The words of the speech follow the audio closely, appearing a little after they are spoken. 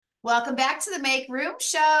Welcome back to the Make Room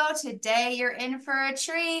Show. Today you're in for a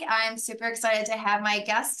treat. I'm super excited to have my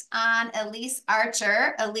guest on, Elyse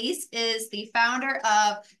Archer. Elyse is the founder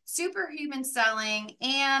of Superhuman Selling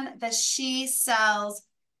and the She Sells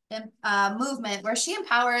movement, where she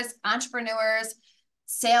empowers entrepreneurs,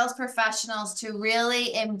 sales professionals to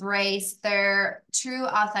really embrace their true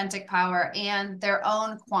authentic power and their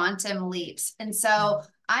own quantum leaps. And so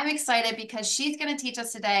I'm excited because she's going to teach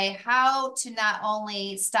us today how to not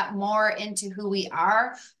only step more into who we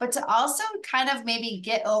are, but to also kind of maybe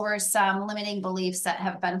get over some limiting beliefs that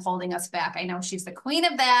have been holding us back. I know she's the queen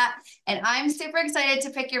of that, and I'm super excited to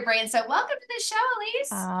pick your brain. So welcome to the show,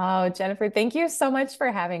 Elyse. Oh, Jennifer, thank you so much for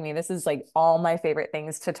having me. This is like all my favorite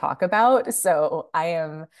things to talk about. So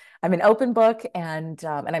I'm an open book and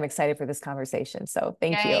I'm excited for this conversation. So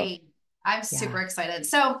thank you. Yay. I'm Yeah. super excited.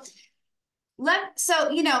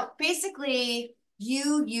 Basically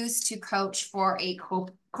you used to coach for a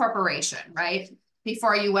corporation, right?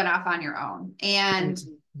 Before you went off on your own. And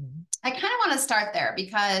Mhm. I kind of want to start there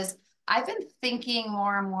because I've been thinking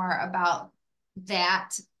more and more about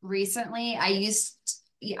that recently.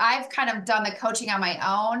 I've kind of done the coaching on my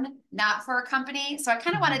own, not for a company. So I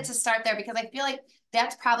kind of wanted Mhm. to start there because I feel like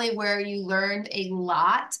that's probably where you learned a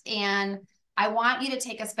lot. And I want you to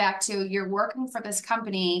take us back to you're working for this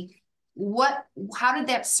company. What, how did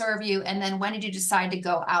that serve you? And then when did you decide to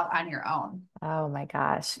go out on your own? Oh my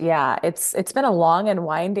gosh. Yeah, it's been a long and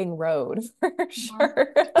winding road for Mhm.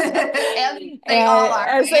 sure. As they all And are,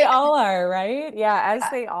 as they right? all are, right? Yeah, as Yeah.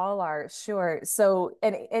 they all are, sure. So,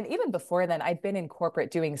 and even before then, I'd been in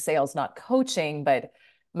corporate doing sales, not coaching, but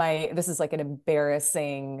this is like an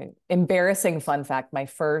embarrassing fun fact. My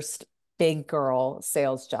first big girl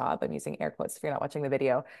sales job, I'm using air quotes if you're not watching the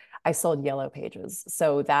video, I sold yellow pages.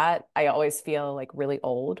 So that I always feel like really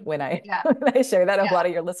old when I Yeah. when I share that. A Yeah. lot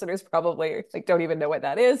of your listeners probably like don't even know what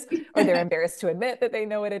that is, or they're embarrassed to admit that they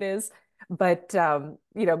know what it is. But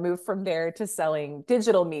moved from there to selling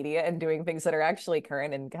digital media and doing things that are actually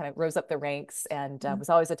current, and kind of rose up the ranks and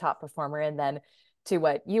was always a top performer. And then to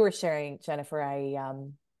what you were sharing, Jennifer,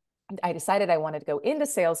 I decided I wanted to go into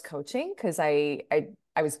sales coaching because I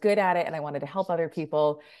was good at it and I wanted to help other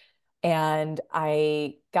people. And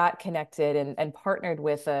I got connected and partnered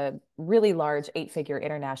with a really large 8-figure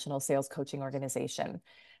international sales coaching organization.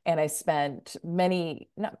 And I spent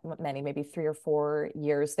not many, maybe 3 or 4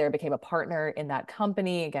 years there, became a partner in that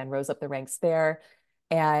company, again, rose up the ranks there.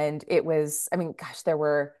 And it was, I mean, gosh, there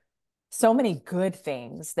were so many good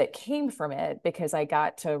things that came from it because I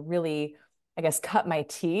got to really, I guess, cut my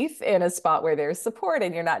teeth in a spot where there's support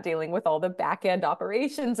and you're not dealing with all the back end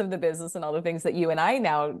operations of the business and all the things that you and I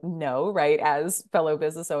now know, right? As fellow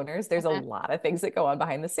business owners, there's a lot of things that go on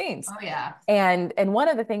behind the scenes. Oh yeah. And one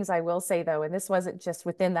of the things I will say though, and this wasn't just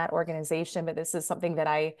within that organization, but this is something that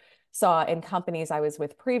I saw in companies I was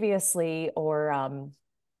with previously, or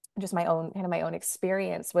just my own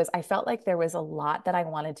experience, was I felt like there was a lot that I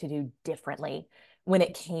wanted to do differently when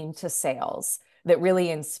it came to sales that really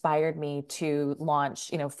inspired me to launch,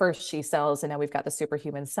 first She Sells, and now we've got the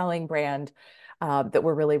Superhuman Selling brand that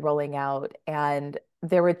we're really rolling out. And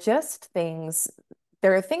there are things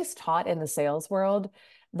taught in the sales world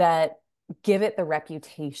that give it the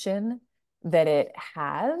reputation that it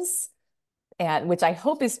has, and which I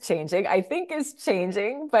hope is changing. I think is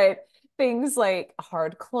changing, but things like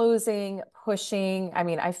hard closing, pushing. I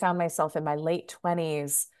mean, I found myself in my late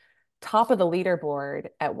 20s, top of the leaderboard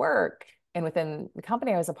at work and within the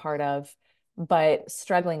company I was a part of, but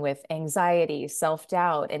struggling with anxiety,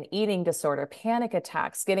 self-doubt, and eating disorder, panic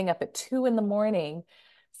attacks, getting up at 2 in the morning,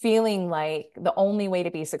 feeling like the only way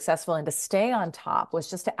to be successful and to stay on top was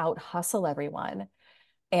just to out hustle everyone.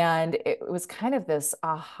 And it was kind of this,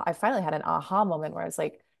 I finally had an aha moment where I was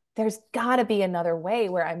like, there's got to be another way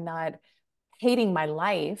where I'm not hating my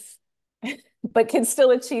life, but can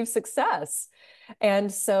still achieve success.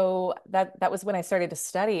 And so that was when I started to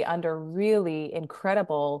study under really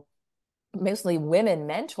incredible, mostly women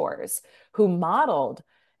mentors who modeled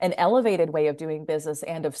an elevated way of doing business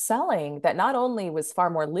and of selling that not only was far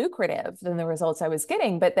more lucrative than the results I was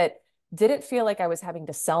getting, but that didn't feel like I was having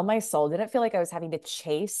to sell my soul, didn't feel like I was having to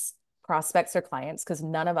chase prospects or clients, because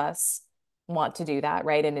none of us want to do that,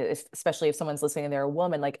 right? And especially if someone's listening and they're a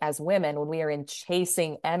woman, like as women, when we are in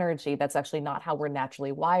chasing energy, that's actually not how we're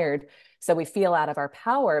naturally wired. So we feel out of our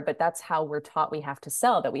power, but that's how we're taught we have to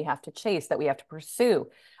sell, that we have to chase, that we have to pursue.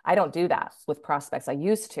 I don't do that with prospects. I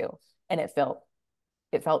used to, and it felt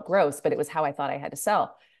gross, but it was how I thought I had to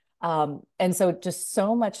sell. And so just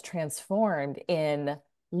so much transformed in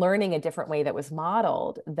learning a different way that was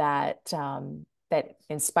modeled, that that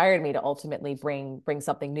inspired me to ultimately bring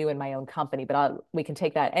something new in my own company. But we can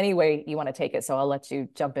take that any way you want to take it. So I'll let you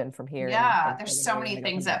jump in from here Yeah, and tell there's me so where you want many to go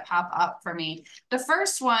from things there. that pop up for me. The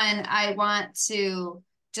first one I want to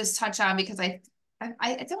just touch on because I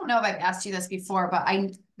don't know if I've asked you this before, but I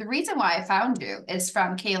the reason why I found you is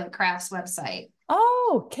from Kayla Craft's website.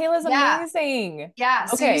 Oh, Kayla's Yeah, amazing. yeah.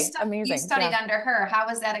 So Okay, you amazing. studied Yeah. under her. How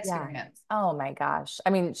was that Yeah. experience? Oh my gosh. I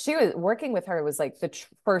mean, she was working with her was like the tr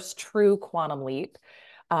first true quantum leap.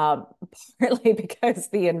 Um, Partly because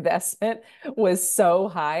the investment was so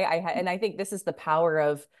high. And I think this is the power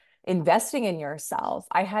of investing in yourself.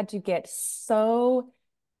 I had to get so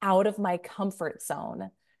out of my comfort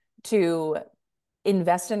zone to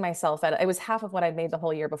invest in myself. It was half of what I'd made the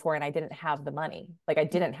whole year before, and I didn't have the money. Like I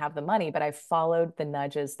didn't have the money, but I followed the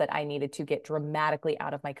nudges that I needed to get dramatically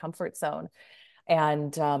out of my comfort zone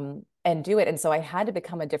and do it. And so I had to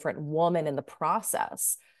become a different woman in the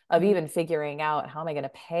process of Mhm. even figuring out how am I going to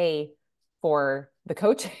pay for the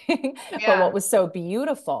coaching. But what Yeah. was so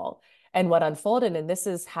beautiful and what unfolded, and this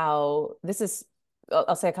is how this is,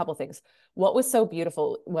 I'll say a couple of things. What was so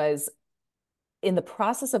beautiful was in the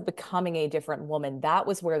process of becoming a different woman, that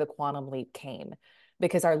was where the quantum leap came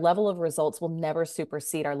because our level of results will never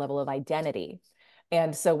supersede our level of identity.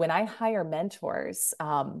 And so when I hire mentors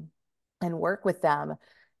and work with them,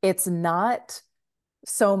 it's not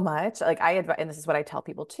so much like I advise, and this is what I tell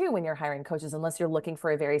people too when you're hiring coaches, unless you're looking for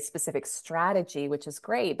a very specific strategy, which is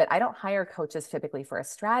great, but I don't hire coaches typically for a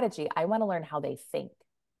strategy. I want to learn how they think.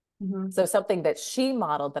 Mhm. So something that she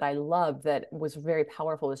modeled that I loved that was very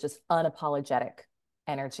powerful was just unapologetic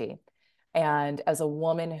energy. And as a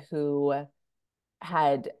woman who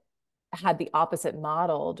had had the opposite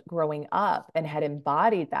modeled growing up and had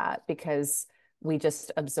embodied that because we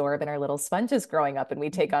just absorb in our little sponges growing up and we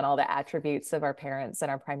take on all the attributes of our parents and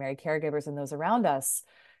our primary caregivers and those around us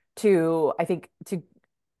to, I think, to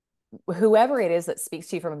whoever it is that speaks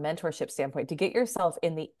to you from a mentorship standpoint, to get yourself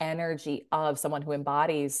in the energy of someone who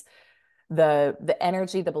embodies the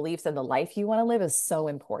energy, the beliefs, and the life you want to live is so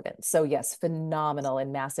important. So yes, phenomenal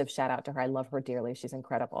and massive shout out to her. I love her dearly. She's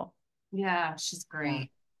incredible. Yeah, she's Yeah.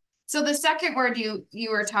 great. So the second word you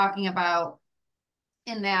were talking about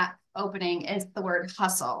in that opening is the word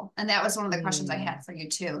hustle. And that was one of the questions I Mm, had for you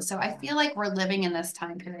too. So I yeah. feel like we're living in this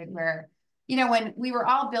time period where, when we were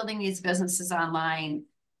all building these businesses online,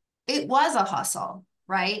 it was a hustle,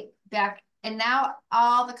 right? Back and now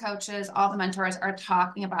all the coaches, all the mentors are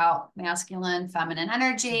talking about masculine, feminine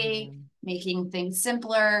energy, Mhm. making things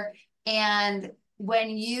simpler. And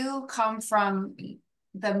when you come from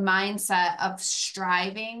the mindset of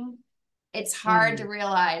striving, it's hard to Mm,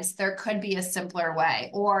 realize there could be a simpler way,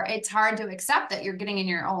 or it's hard to accept that you're getting in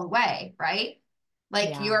your own way, right?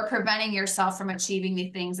 Like yeah. you're preventing yourself from achieving the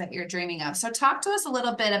things that you're dreaming of. So talk to us a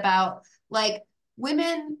little bit about like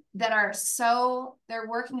women that are they're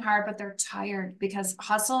working hard, but they're tired because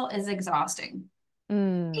hustle is exhausting.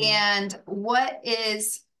 Mm, And what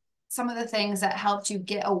is some of the things that helped you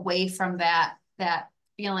get away from that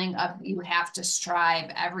feeling of you have to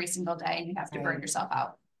strive every single day and you have to burn right. yourself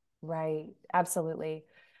out? Right. Absolutely.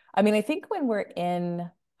 I mean, I think when we're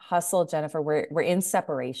in hustle, Jennifer, we're in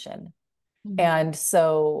separation. Mhm. And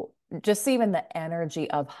so just even the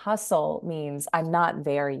energy of hustle means I'm not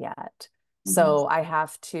there yet. Mhm. So I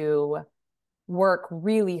have to work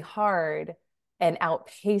really hard and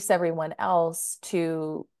outpace everyone else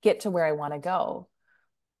to get to where I want to go.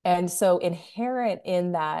 And so inherent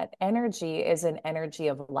in that energy is an energy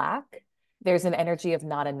of lack. There's an energy of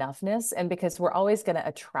not enoughness. And because we're always going to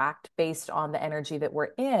attract based on the energy that we're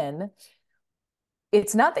in,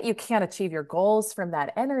 it's not that you can't achieve your goals from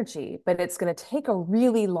that energy, but it's going to take a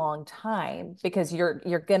really long time because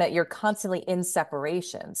you're constantly in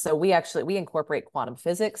separation. So we incorporate quantum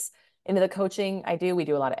physics into the coaching I do. We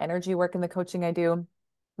do a lot of energy work in the coaching I do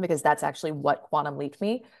because that's actually what quantum leaped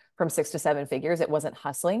me from 6 to 7 figures. It wasn't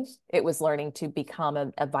hustling. It was learning to become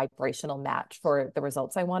a vibrational match for the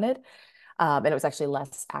results I wanted. And it was actually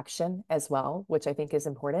less action as well, which I think is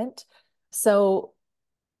important. So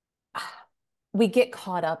we get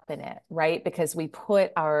caught up in it, right? Because we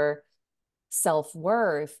put our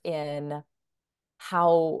self-worth in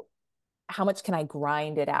how how much can I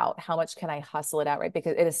grind it out? How much can I hustle it out, right?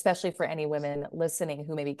 Because it, especially for any women listening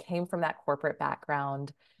who maybe came from that corporate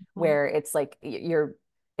background where it's like you're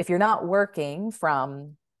if you're not working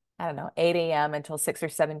from I don't know 8 a.m. until 6 or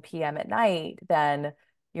 7 p.m. at night, then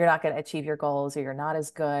you're not going to achieve your goals or you're not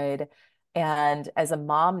as good. And as a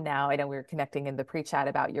mom now, I know we were connecting in the pre-chat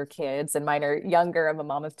about your kids, and mine are younger. I'm a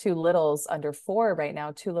mom of two littles under 4 right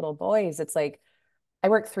now, two little boys. It's like I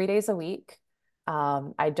work 3 days a week.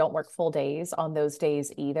 I don't work full days on those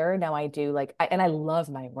days either. Now I do and I love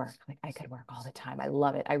my work. Like I could work all the time. I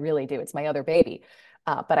love it. I really do. It's my other baby.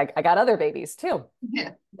 But I got other babies too.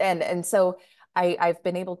 Yeah. And so I've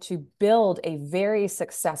been able to build a very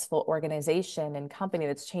successful organization and company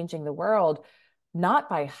that's changing the world, not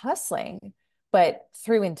by hustling, but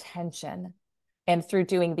through intention and through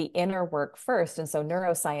doing the inner work first. And so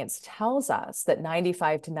neuroscience tells us that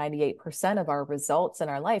 95 to 98% of our results in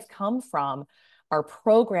our life come from our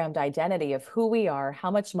programmed identity of who we are,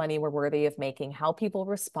 how much money we're worthy of making, how people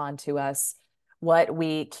respond to us, what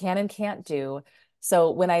we can and can't do.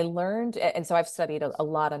 So when I learned, and so I've studied a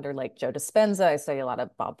lot under like Joe Dispenza, I study a lot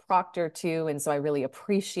of Bob Proctor too. And so I really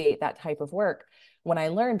appreciate that type of work. When I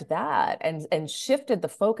learned that and shifted the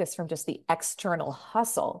focus from just the external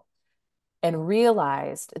hustle and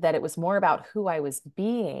realized that it was more about who I was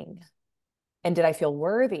being and did I feel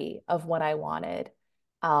worthy of what I wanted,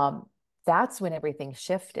 that's when everything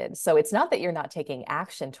shifted. So it's not that you're not taking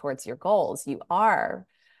action towards your goals, you are,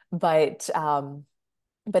 but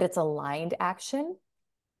it's aligned action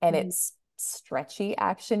and Mhm. it's stretchy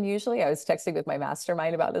action usually. I was texting with my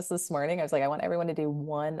mastermind about this morning. I was like, I want everyone to do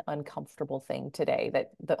one uncomfortable thing today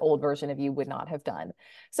that the old version of you would not have done.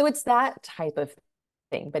 So it's that type of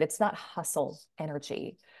thing, but it's not hustle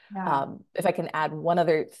energy. Yeah. If I can add one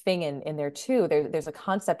other thing in there too, there's a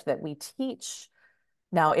concept that we teach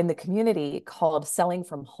now in the community called selling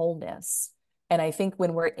from wholeness. And I think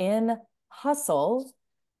when we're in hustle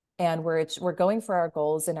and we're going for our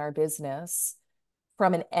goals in our business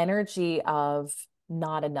from an energy of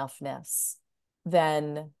not enoughness,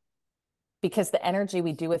 then because the energy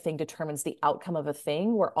we do a thing determines the outcome of a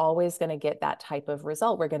thing, we're always going to get that type of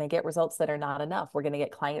result. We're going to get results that are not enough. We're going to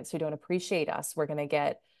get clients who don't appreciate us. We're going to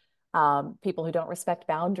get people who don't respect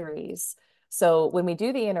boundaries. So when we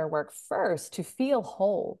do the inner work first to feel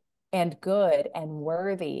whole and good and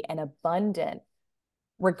worthy and abundant,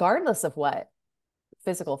 regardless of what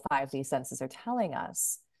physical 5D senses are telling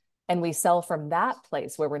us, and we sell from that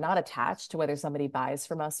place where we're not attached to whether somebody buys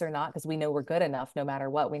from us or not, because we know we're good enough no matter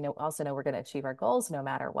what. We also know we're going to achieve our goals no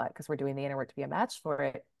matter what, because we're doing the inner work to be a match for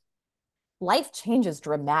it. Life changes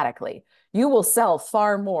dramatically. You will sell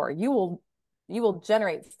far more. You will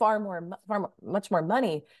generate much more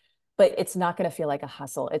money, but it's not going to feel like a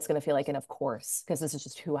hustle. It's going to feel like an of course, because this is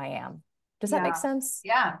just who I am. Does that make Yeah. sense?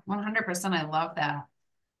 Yeah. 100%. I love that. Yeah.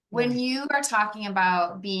 When you are talking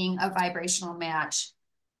about being a vibrational match,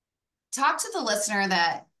 talk to the listener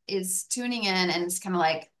that is tuning in and is kind of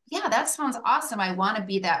like, yeah, that sounds awesome. I want to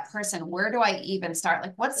be that person. Where do I even start?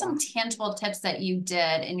 Like, what's Yeah. some tangible tips that you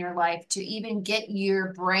did in your life to even get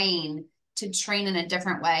your brain to train in a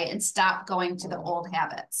different way and stop going to the Mm. old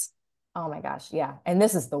habits? Oh my gosh. Yeah. And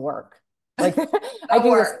this is the work. Like I The do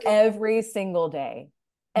this work. every single day,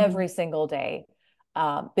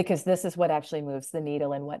 because this is what actually moves the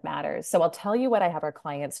needle and what matters. So I'll tell you what I have our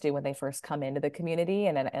clients do when they first come into the community.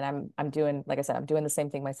 And I'm doing, like I said, I'm doing the same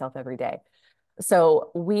thing myself every day.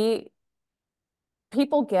 So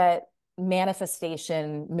people get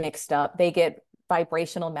manifestation mixed up. They get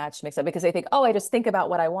vibrational match mixed up because they think, oh, I just think about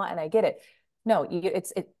what I want and I get it. No,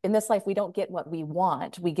 in this life, we don't get what we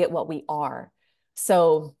want. We get what we are.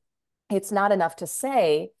 So it's not enough to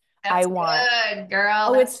say, I That's want, good, girl.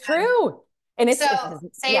 oh, That's it's good. true. And So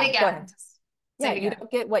say it yeah, go again. ahead. Say Yeah, it you again.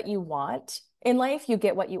 don't get what you want in life, you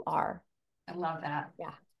get what you are. I love that. Yeah.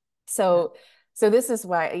 Yeah. So this is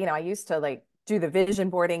why, I used to like do the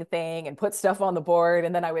vision boarding thing and put stuff on the board.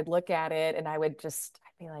 And then I would look at it and I'd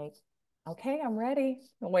be like, okay, I'm ready.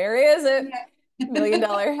 Where is it? $1 million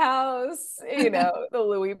house, the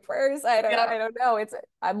Louis purse. I Yep. don't know.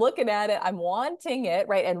 I'm looking at it. I'm wanting it,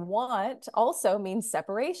 right? And want also means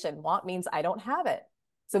separation. Want means I don't have it.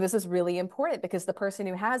 So this is really important because the person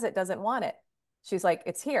who has it doesn't want it. She's like,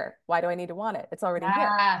 it's here. Why do I need to want it? It's already here.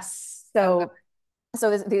 Yes. So good. So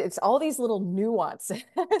it's all these little nuances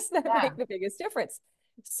that Yeah. make the biggest difference.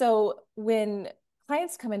 So when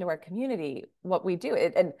clients come into our community, what we do,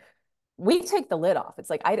 and we take the lid off. It's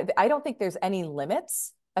like, I don't think there's any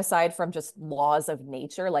limits aside from just laws of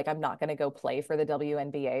nature. Like I'm not going to go play for the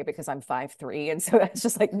WNBA because I'm 5'3". And so that's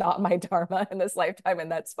just like not my dharma in this lifetime. And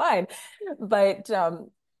that's fine. But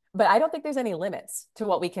I don't think there's any limits to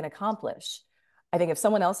what we can accomplish. I think if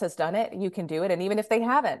someone else has done it, you can do it. And even if they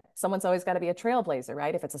haven't, someone's always got to be a trailblazer,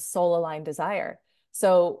 right? If it's a soul aligned desire.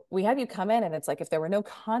 So we have you come in and it's like, if there were no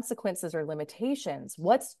consequences or limitations,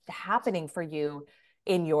 what's happening for you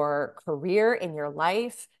in your career, in your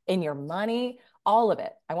life, in your money, all of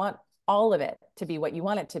it. I want all of it to be what you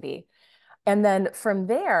want it to be. And then from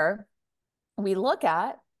there, we look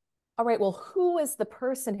at, all right, well, who is the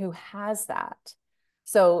person who has that?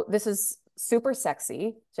 So this is super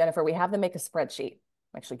sexy. Jennifer, we have them make a spreadsheet.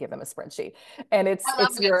 Actually give them a spreadsheet. And I love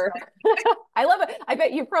it's a good your I love it. I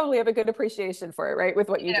bet you probably have a good appreciation for it, right? With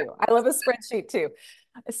what you spread. do. I love a spreadsheet too.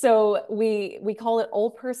 So we call it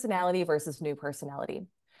old personality versus new personality.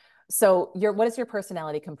 So what is your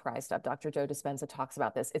personality comprised of? Dr. Joe Dispenza talks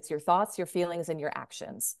about this. It's your thoughts, your feelings, and your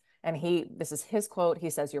actions. And this is his quote. He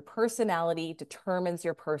says, your personality determines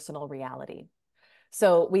your personal reality.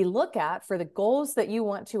 So we look at, for the goals that you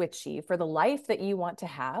want to achieve, for the life that you want to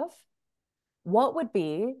have, what would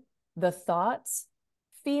be the thoughts,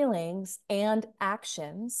 feelings, and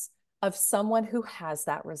actions of someone who has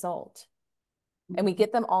that result? And we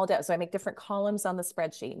get them all down. So I make different columns on the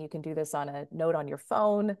spreadsheet, and you can do this on a note on your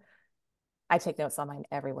phone. I take notes on mine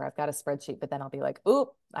everywhere. I've got a spreadsheet, but then I'll be like, oop,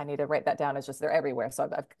 I need to write that down. It's just they're everywhere. So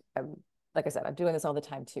I'm like I said, I'm doing this all the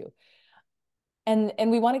time too. And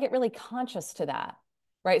we want to get really conscious to that,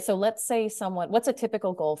 right? So let's say what's a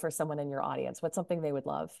typical goal for someone in your audience? What's something they would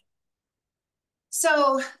love?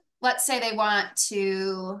 So let's say they want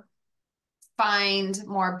to find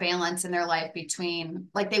more balance in their life between,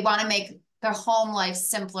 like, they want to make their home life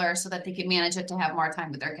simpler so that they can manage it to have more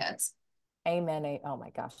time with their kids. Amen. Oh my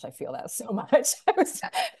gosh, I feel that so much. I was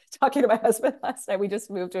talking to my husband last night. We just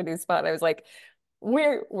moved to a new spot. And I was like,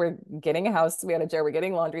 we're getting a house manager, we're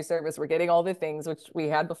getting laundry service, we're getting all the things which we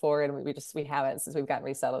had before, and we haven't since we've gotten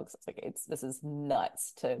resettled. It's like this is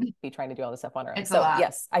nuts to be trying to do all this stuff on our own. It's a So lot.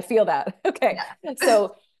 yes, I feel that. Okay. Yeah.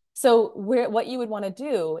 So what you would want to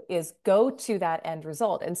do is go to that end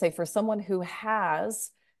result and say, for someone who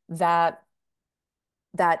has that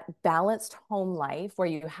balanced home life where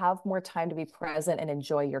you have more time to be present and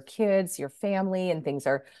enjoy your kids, your family, and things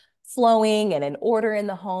are flowing and in order in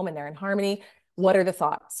the home and they're in harmony, what are the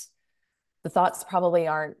thoughts? The thoughts probably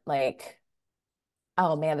aren't like,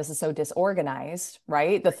 oh man, this is so disorganized,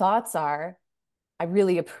 right? The thoughts are, I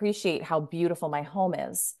really appreciate how beautiful my home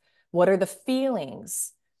is. What are the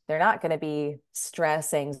feelings? They're not going to be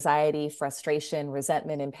stress, anxiety, frustration,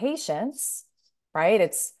 resentment, impatience, right?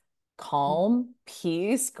 It's calm,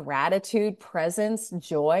 peace, gratitude, presence,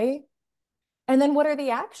 joy. And then what are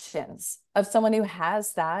the actions of someone who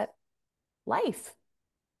has that life?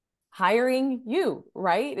 Hiring you,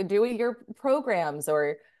 right? And doing your programs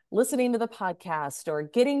or listening to the podcast or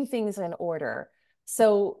getting things in order.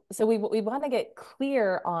 So we want to get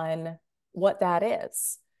clear on what that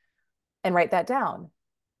is and write that down.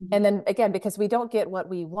 And then again, because we don't get what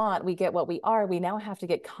we want, we get what we are, we now have to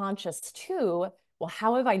get conscious too. Well,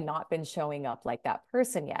 how have I not been showing up like that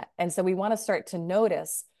person yet? And so we want to start to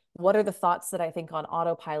notice, what are the thoughts that I think on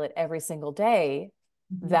autopilot every single day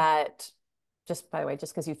that, just by the way,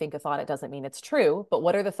 just because you think a thought, it doesn't mean it's true, but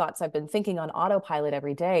what are the thoughts I've been thinking on autopilot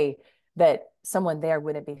every day that someone there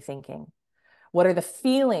wouldn't be thinking? What are the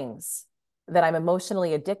feelings that I'm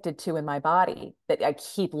emotionally addicted to in my body that I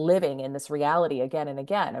keep living in this reality again and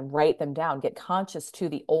again, and write them down, get conscious to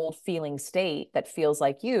the old feeling state that feels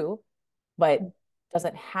like you, but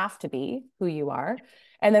doesn't have to be who you are.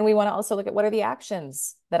 And then we want to also look at, what are the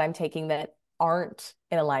actions that I'm taking that aren't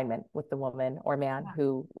in alignment with the woman or man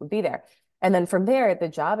who would be there. And then from there, the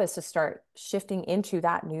job is to start shifting into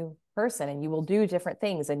that new person, and you will do different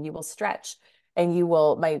things and you will stretch and you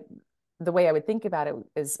will, the way I would think about it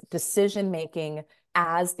is decision making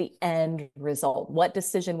as the end result. What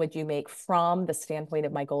decision would you make from the standpoint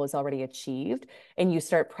of my goal is already achieved? And you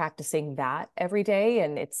start practicing that every day.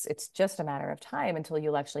 And it's just a matter of time until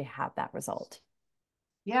you'll actually have that result.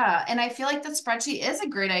 Yeah. And I feel like the spreadsheet is a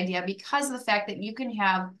great idea because of the fact that you can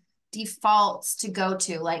have defaults to go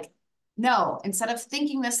to, like, no, instead of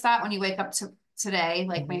thinking this thought when you wake up to today,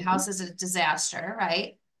 like my house is a disaster,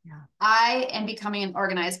 right? Yeah. I am becoming an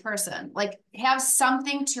organized person. Like, have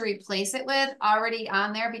something to replace it with already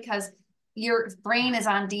on there, because your brain is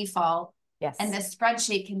on default. Yes. And this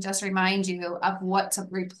spreadsheet can just remind you of what to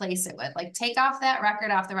replace it with. Like, take off that record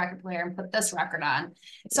off the record player and put this record on.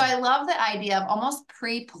 So I love the idea of almost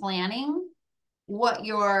pre-planning what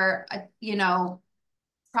your,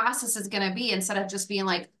 process is going to be, instead of just being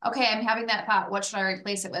like, okay, I'm having that thought, what should I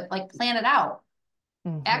replace it with? Like, plan it out.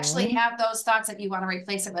 Actually have those thoughts that you want to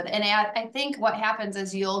replace it with. And I think what happens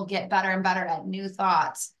is you'll get better and better at new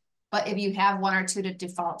thoughts. But if you have one or two to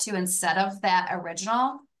default to instead of that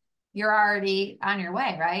original, you're already on your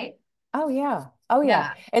way, right? Oh yeah. Oh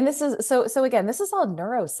yeah. And this is so again, this is all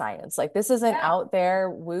neuroscience. Like, this isn't out there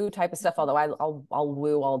woo type of stuff. Although I'll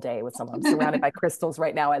woo all day with someone. I'm surrounded by crystals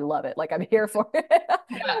right now. I love it. Like, I'm here for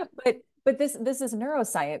it. But this is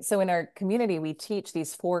neuroscience. So in our community, we teach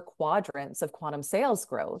these 4 quadrants of quantum sales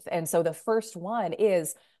growth. And so the first one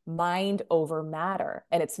is mind over matter.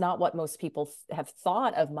 And it's not what most people have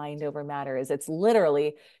thought of mind over matter is. It's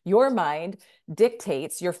literally your mind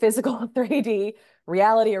dictates your physical 3D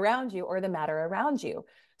reality around you or the matter around you.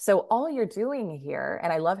 So all you're doing here,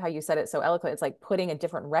 and I love how you said it so eloquent, it's like putting a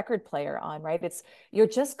different record player on, right? It's you're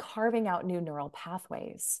just carving out new neural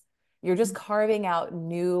pathways. You're just carving out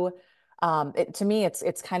new to me,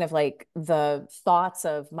 it's kind of like the thoughts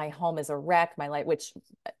of my home is a wreck, my life, which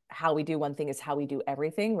how we do one thing is how we do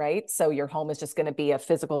everything, right? So your home is just going to be a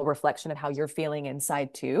physical reflection of how you're feeling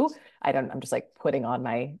inside too. I'm just like putting on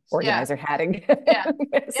my Yeah. organizer hat and Yeah.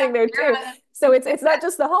 sitting there too. So it's not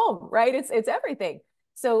just the home, right? It's everything.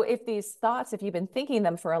 So if these thoughts, if you've been thinking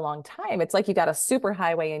them for a long time, it's like you got a super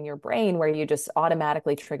highway in your brain where you just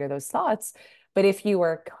automatically trigger those thoughts. But if you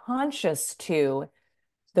are conscious to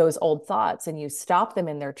those old thoughts and you stop them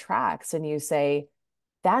in their tracks and you say,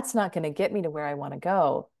 that's not going to get me to where I want to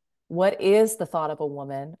go. What is the thought of a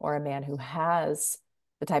woman or a man who has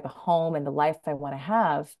the type of home and the life I want to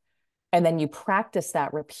have? And then you practice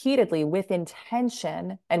that repeatedly with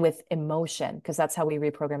intention and with emotion, because that's how we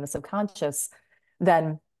reprogram the subconscious.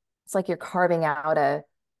 Then it's like you're carving out a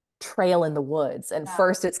trail in the woods. And Yeah.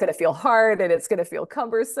 first it's going to feel hard and it's going to feel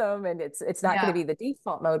cumbersome and it's not going to Yeah. be the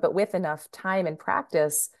default mode, but with enough time and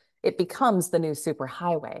practice, it becomes the new super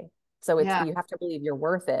highway. So it's Yeah. you have to believe you're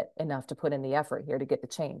worth it enough to put in the effort here to get the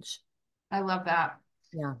change. I love that.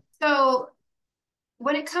 Yeah. So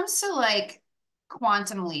when it comes to like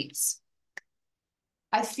quantum leaps,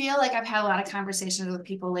 I feel like I've had a lot of conversations with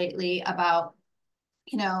people lately about,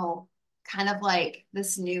 you know, kind of like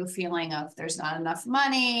this new feeling of there's not enough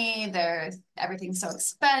money, there's everything's so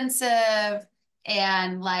expensive,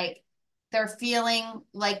 and like they're feeling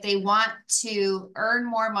like they want to earn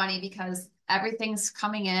more money because everything's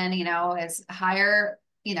coming in, is higher,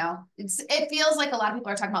 it feels like a lot of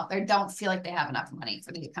people are talking about they don't feel like they have enough money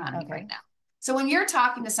for the economy right Okay. now. So when you're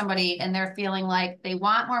talking to somebody and they're feeling like they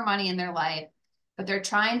want more money in their life, but they're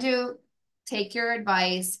trying to take your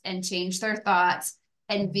advice and change their thoughts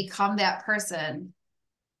and become that person.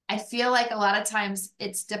 I feel like a lot of times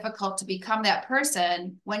it's difficult to become that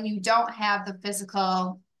person when you don't have the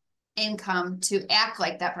physical income to act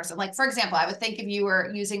like that person. Like, for example, I would think if you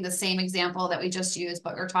were using the same example that we just used,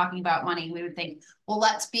 but we're talking about money, we would think, well,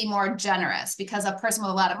 let's be more generous because a person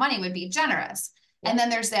with a lot of money would be generous. Yeah. And then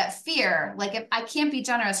there's that fear, like if I can't be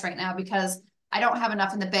generous right now because I don't have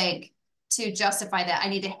enough in the bank to justify that, I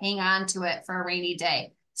need to hang on to it for a rainy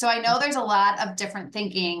day. So I know there's a lot of different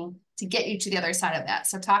thinking to get you to the other side of that.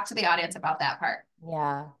 So talk to the audience about that part.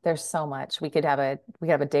 Yeah, there's so much. We could have a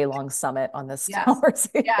day-long summit on this Yes.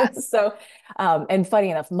 conversation. Yes. So, and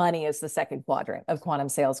funny enough, money is the second quadrant of quantum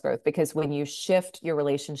sales growth because when you shift your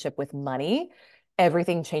relationship with money,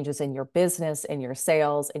 everything changes in your business, in your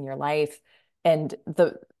sales, in your life. And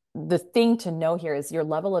the thing to know here is your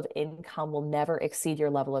level of income will never exceed your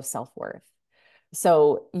level of self-worth.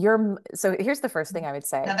 So here's the first thing I would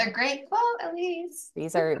say. Another great quote, Elyse.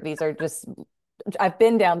 These are just I've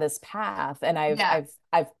been down this path and I've Yeah. I've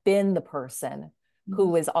I've been the person who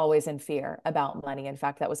Mhm. was always in fear about money. In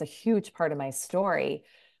fact, that was a huge part of my story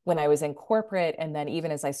when I was in corporate and then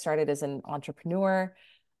even as I started as an entrepreneur,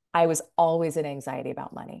 I was always in anxiety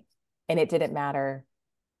about money. And it didn't matter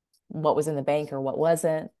what was in the bank or what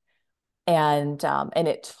wasn't. And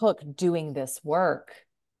it took doing this work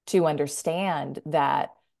to understand that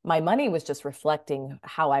my money was just reflecting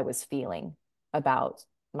how I was feeling about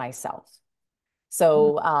myself.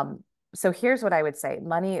 So, so here's what I would say.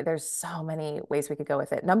 Money, there's so many ways we could go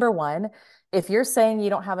with it. Number one, if you're saying you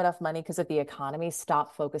don't have enough money because of the economy,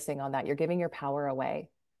 stop focusing on that. You're giving your power away.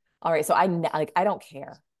 All right, so I don't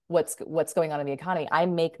care what's going on in the economy. I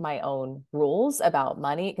make my own rules about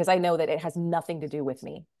money because I know that it has nothing to do with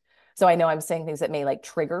me. So I know I'm saying things that may like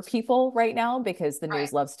trigger people right now because the Right.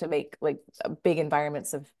 news loves to make like big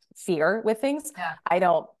environments of fear with things. Yeah. I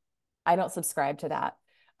don't I don't subscribe to that.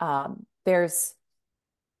 There's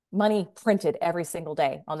money printed every single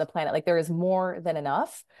day on the planet. Like there is more than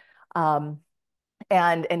enough. Um,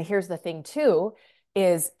 and here's the thing too,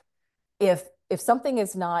 is if something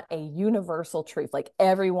is not a universal truth, like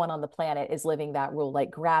everyone on the planet is living that rule,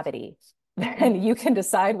 like gravity, then you can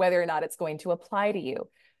decide whether or not it's going to apply to you.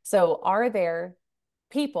 So are there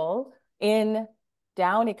people in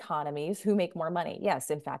down economies who make more money? Yes,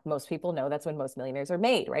 in fact, most people know that's when most millionaires are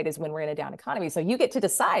made, right? Is when we're in a down economy. So you get to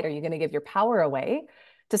decide, are you going to give your power away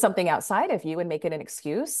to something outside of you and make it an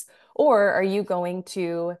excuse? Or are you going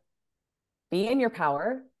to be in your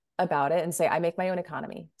power about it and say, I make my own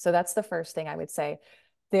economy? So that's the first thing I would say.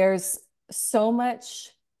 There's so much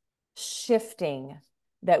shifting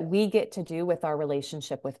that we get to do with our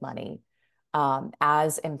relationship with money.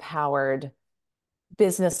 as empowered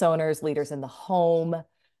business owners, leaders in the home,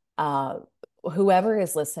 uh, whoever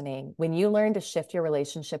is listening, when you learn to shift your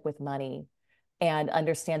relationship with money and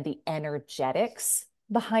understand the energetics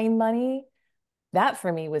behind money, that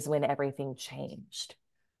for me was when everything changed.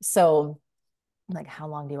 So, like, how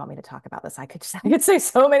long do you want me to talk about this? I could say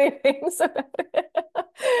so many things about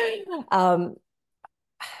it.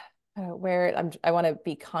 Where I want to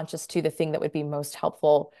be conscious to the thing that would be most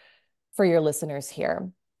helpful for your listeners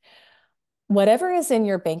here. Whatever is in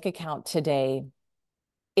your bank account today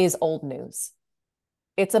is old news.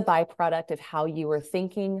 It's a byproduct of how you were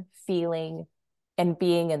thinking, feeling, and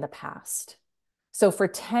being in the past. So for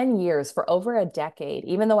 10 years, for over a decade,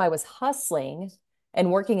 even though I was hustling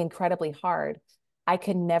and working incredibly hard, I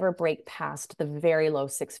could never break past the very low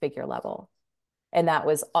six-figure level. And it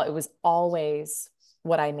was always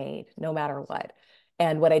what I made, no matter what.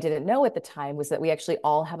 And what I didn't know at the time was that we actually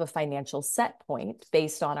all have a financial set point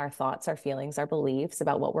based on our thoughts, our feelings, our beliefs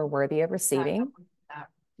about what we're worthy of receiving.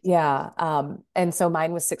 Yeah. And so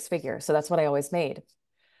mine was six figures. So that's what I always made.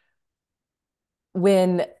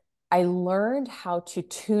 When I learned how to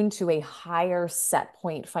tune to a higher set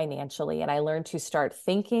point financially, and I learned to start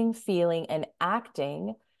thinking, feeling, and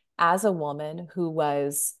acting as a woman who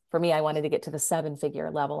was, for me, I wanted to get to the seven-figure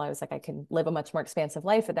level. I was like, I can live a much more expansive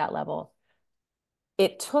life at that level.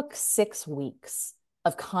 It took 6 weeks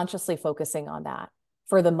of consciously focusing on that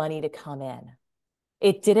for the money to come in.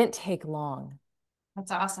 It didn't take long.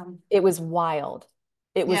 That's awesome. It was wild.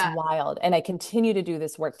 It was Yeah. wild. And I continue to do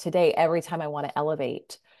this work today every time I want to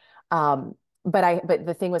elevate. But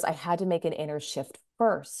the thing was, I had to make an inner shift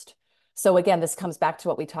first. So again, this comes back to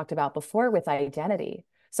what we talked about before with identity.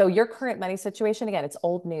 So your current money situation, again, it's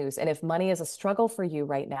old news. And if money is a struggle for you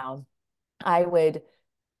right now, I would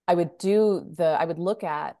look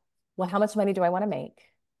at, well, how much money do I want to make?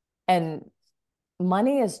 And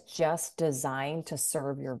money is just designed to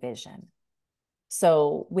serve your vision.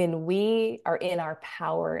 So when we are in our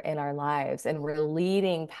power in our lives and we're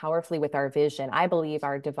leading powerfully with our vision, I believe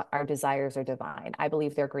our desires are divine. I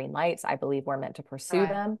believe they're green lights. I believe we're meant to pursue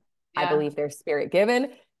them. I believe they're spirit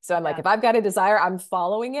given. So I'm like, if I've got a desire, I'm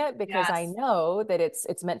following it because I know that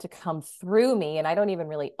it's meant to come through me, and I don't even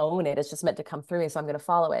really own it. It's just meant to come through me. So I'm going to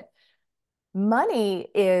follow it. Money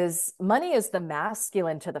is the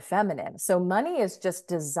masculine to the feminine. So money is just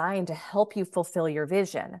designed to help you fulfill your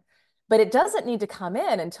vision. But it doesn't need to come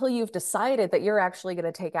in until you've decided that you're actually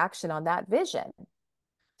going to take action on that vision.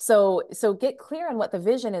 So get clear on what the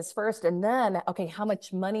vision is first, and then, okay, how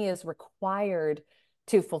much money is required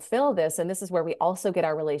to fulfill this? And this is where we also get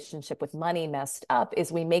our relationship with money messed up,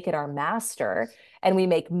 is we make it our master and we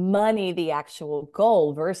make money the actual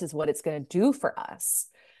goal versus what it's going to do for us.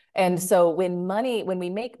 And so when we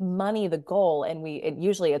make money the goal, and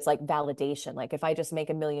usually it's like validation. Like if I just make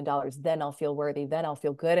 $1 million, then I'll feel worthy, then I'll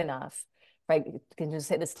feel good enough. If I can just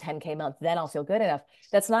hit this 10K month, then I'll feel good enough.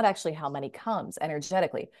 That's not actually how money comes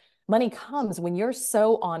energetically. Money comes when you're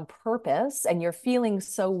so on purpose and you're feeling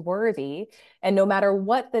so worthy. And no matter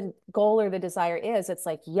what the goal or the desire is, it's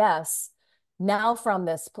like, yes, now from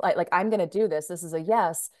this, like I'm going to do this. This is a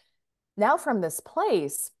yes. Now from this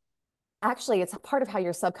place, actually, it's a part of how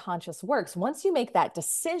your subconscious works. Once you make that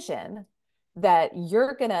decision that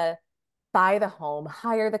you're going to buy the home,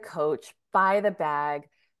 hire the coach, buy the bag,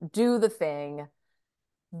 do the thing,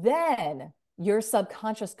 then your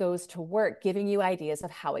subconscious goes to work giving you ideas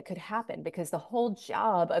of how it could happen, because the whole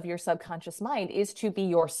job of your subconscious mind is to be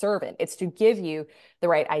your servant. It's to give you the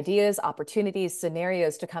right ideas, opportunities,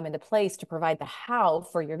 scenarios to come into place to provide the how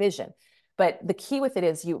for your vision. But the key with it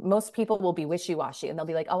is most people will be wishy-washy and they'll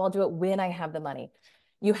be like, oh, I'll do it when I have the money.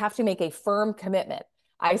 You have to make a firm commitment.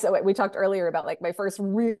 We talked earlier about like my first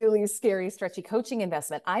really scary, stretchy coaching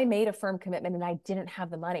investment. I made a firm commitment and I didn't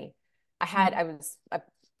have the money. I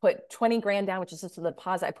put 20 grand down, which is just a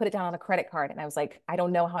deposit. I put it down on a credit card and I was like, I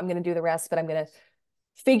don't know how I'm going to do the rest, but I'm going to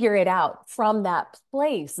figure it out from that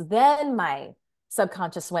place. Then my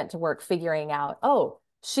subconscious went to work figuring out, oh,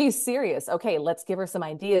 she's serious. Okay, let's give her some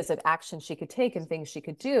ideas of action she could take and things she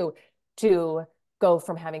could do to go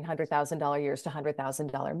from having $100,000 years to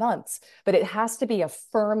 $100,000 months. But it has to be a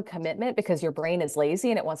firm commitment because your brain is lazy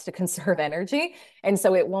and it wants to conserve energy. And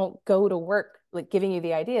so it won't go to work like giving you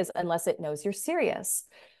the ideas unless it knows you're serious.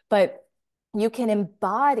 But you can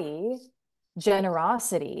embody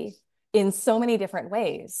generosity in so many different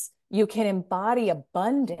ways. You can embody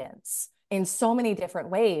abundance in so many different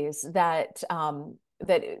ways that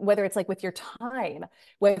whether it's like with your time,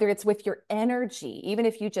 whether it's with your energy, even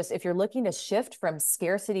if you're looking to shift from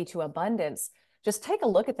scarcity to abundance, just take a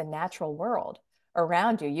look at the natural world.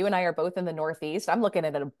 around you. You and I are both in the Northeast. I'm looking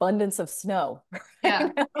at an abundance of snow Yeah.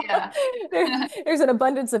 right now. Yeah. There's an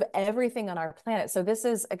abundance of everything on our planet. So this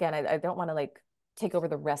is, again, I don't want to like take over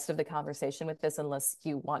the rest of the conversation with this unless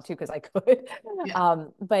you want to, because I could. Yeah.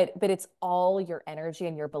 But it's all your energy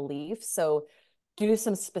and your beliefs. So do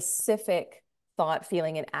some specific thought,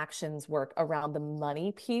 feeling, and actions work around the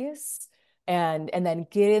money piece, and then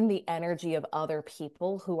get in the energy of other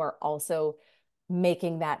people who are also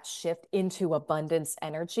making that shift into abundance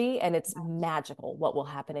energy. And it's magical what will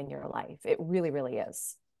happen in your life. It really, really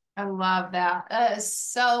is. I love that. That is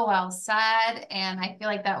so well said. And I feel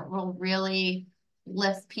like that will really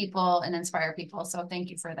lift people and inspire people. So thank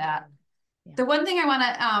you for Yeah. that. Yeah. The one thing I want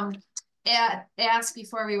to ask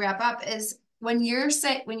before we wrap up is when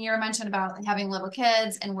you're mentioned about having little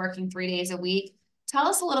kids and working 3 days a week, tell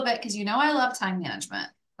us a little bit because you know I love time management.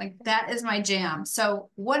 Like that is my jam. So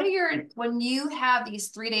what are when you have these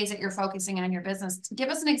 3 days that you're focusing on your business, give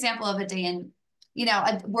us an example of a day in,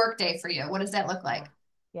 a work day for you. What does that look like?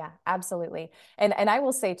 Yeah, absolutely. And I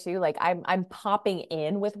will say too, like I'm popping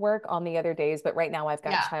in with work on the other days, but right now I've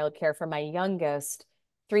got Yeah. childcare for my youngest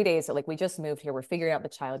 3 days. So like we just moved here. We're figuring out the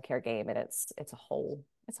childcare game, and it's a whole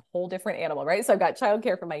different animal, right? So I've got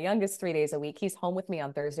childcare for my youngest 3 days a week. He's home with me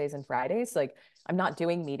on Thursdays and Fridays. So like I'm not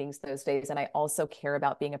doing meetings those days. And I also care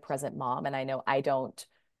about being a present mom. And I know I don't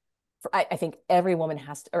I think every woman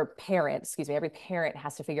has to, or parent, excuse me, every parent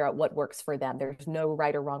has to figure out what works for them. There's no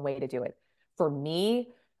right or wrong way to do it. For me,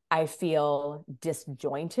 I feel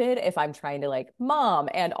disjointed if I'm trying to like mom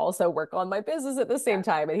and also work on my business at the same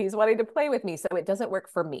time. And he's wanting to play with me. So it doesn't work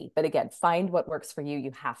for me. But again, find what works for you.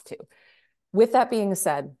 You have to. With that being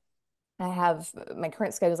said, I have my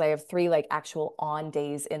current schedules. I have 3 like actual on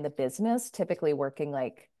days in the business, typically working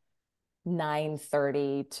like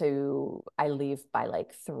 9:30 to I leave by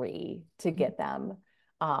like 3 to get them.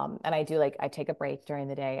 And I do like I take a break during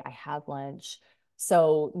the day. I have lunch.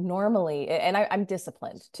 So normally, and I'm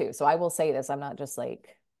disciplined too. So I will say this, I'm not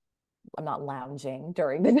lounging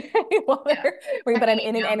during the day while Yeah. but I'm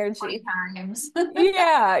Checking in an emails 20 energy. times.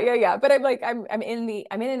 Yeah. But I'm in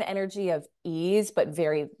an energy of ease, but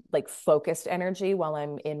very like focused energy while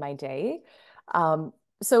I'm in my day. Um,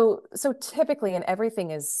 so typically, and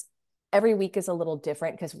every week is a little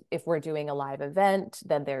different because if we're doing a live event,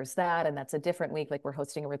 then there's that, and that's a different week. Like we're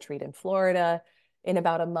hosting a retreat in Florida in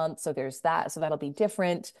about a month, so there's that. So that'll be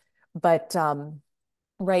different. But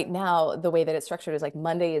right now, the way that it's structured is like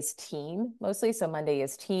Monday is team mostly. So Monday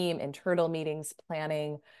is team, internal meetings,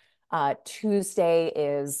 planning. Tuesday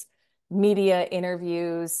is media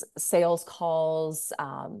interviews, sales calls,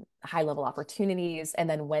 high level opportunities. And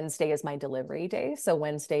then Wednesday is my delivery day. So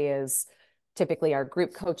Wednesday is typically our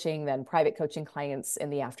group coaching, then private coaching clients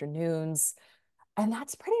in the afternoons. And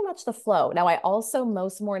that's pretty much the flow. Now, I also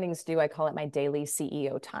most mornings I call it my daily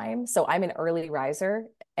CEO time. So I'm an early riser,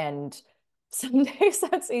 and some days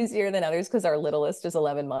that's easier than others because our littlest is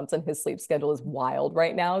 11 months and his sleep schedule is wild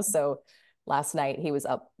right now. So last night he was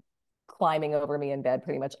up climbing over me in bed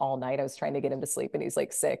pretty much all night. I was trying to get him to sleep and he's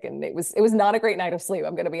like sick, and it was not a great night of sleep.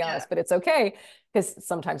 I'm going to be Yeah. honest, but it's okay because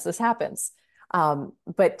sometimes this happens.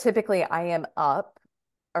 But typically I am up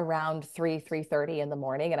around 3:30 in the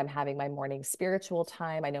morning, and I'm having my morning spiritual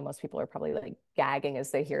time. I know most people are probably like gagging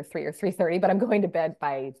as they hear 3 or 3:30, but I'm going to bed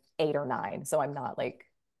by 8 or 9. So I'm not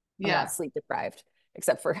Yeah. sleep deprived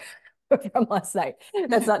except for from last night.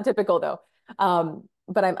 That's not typical though.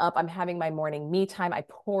 But I'm up, I'm having my morning me time. I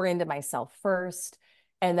pour into myself first.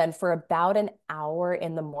 And then for about an hour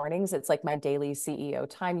in the mornings, it's like my daily CEO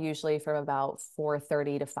time, usually from about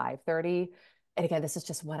 4:30 to 5:30. And again, this is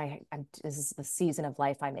just this is the season of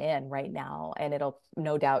life I'm in right now. And it'll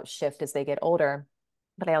no doubt shift as they get older.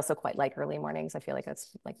 But I also quite like early mornings. I feel like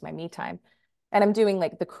that's like my me time. And I'm doing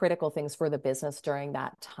like the critical things for the business during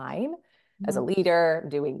that time as a Mhm. leader,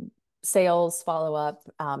 doing sales follow up.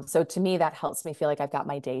 So to me, that helps me feel like I've got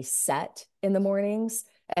my day set in the mornings.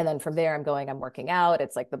 And then from there, I'm working out.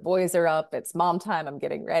 It's like the boys are up, it's mom time, I'm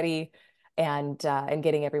getting ready and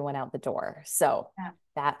getting everyone out the door. So Yeah.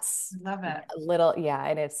 that's Love it. a little, yeah.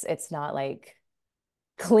 And it's not like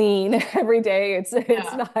clean every day. It's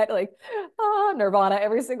Yeah. not like nirvana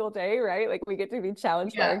every single day, right? Like we get to be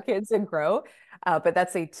challenged by our Yeah. kids and grow. But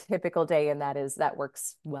that's a typical day, and that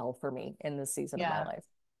works well for me in this season of my Yeah. life.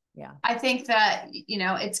 Yeah. I think that,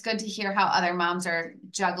 it's good to hear how other moms are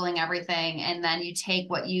juggling everything. And then you take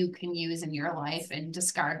what you can use in your life and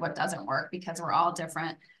discard what doesn't work because we're all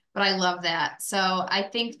different. But I love that. So I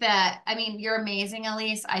think that, I mean, you're amazing,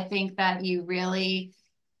 Elyse. I think that you really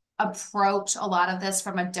approach a lot of this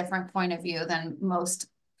from a different point of view than most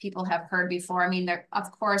people have heard before. I mean, there,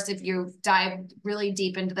 of course, if you dive really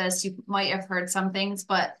deep into this, you might have heard some things,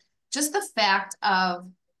 but just the fact of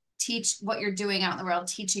teach what you're doing out in the world,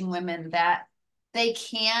 teaching women that they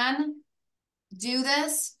can do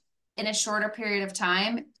this in a shorter period of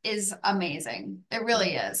time is amazing. It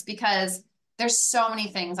really is, because there's so many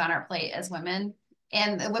things on our plate as women.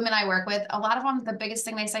 And the women I work with, a lot of them, the biggest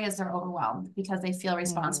thing they say is they're overwhelmed because they feel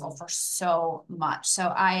responsible for so much. So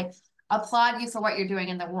I applaud you for what you're doing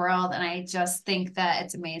in the world. And I just think that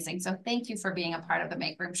it's amazing. So thank you for being a part of the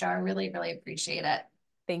Make Room Show. I really, really appreciate it.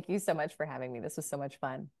 Thank you so much for having me. This was so much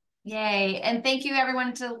fun. Yay. And thank you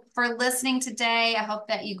everyone for listening today. I hope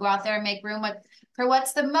that you go out there and make room for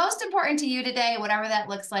what's the most important to you today, whatever that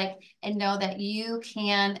looks like, and know that you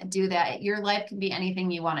can do that. Your life can be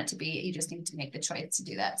anything you want it to be. You just need to make the choice to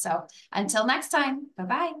do that. So until next time,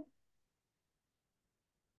 bye-bye.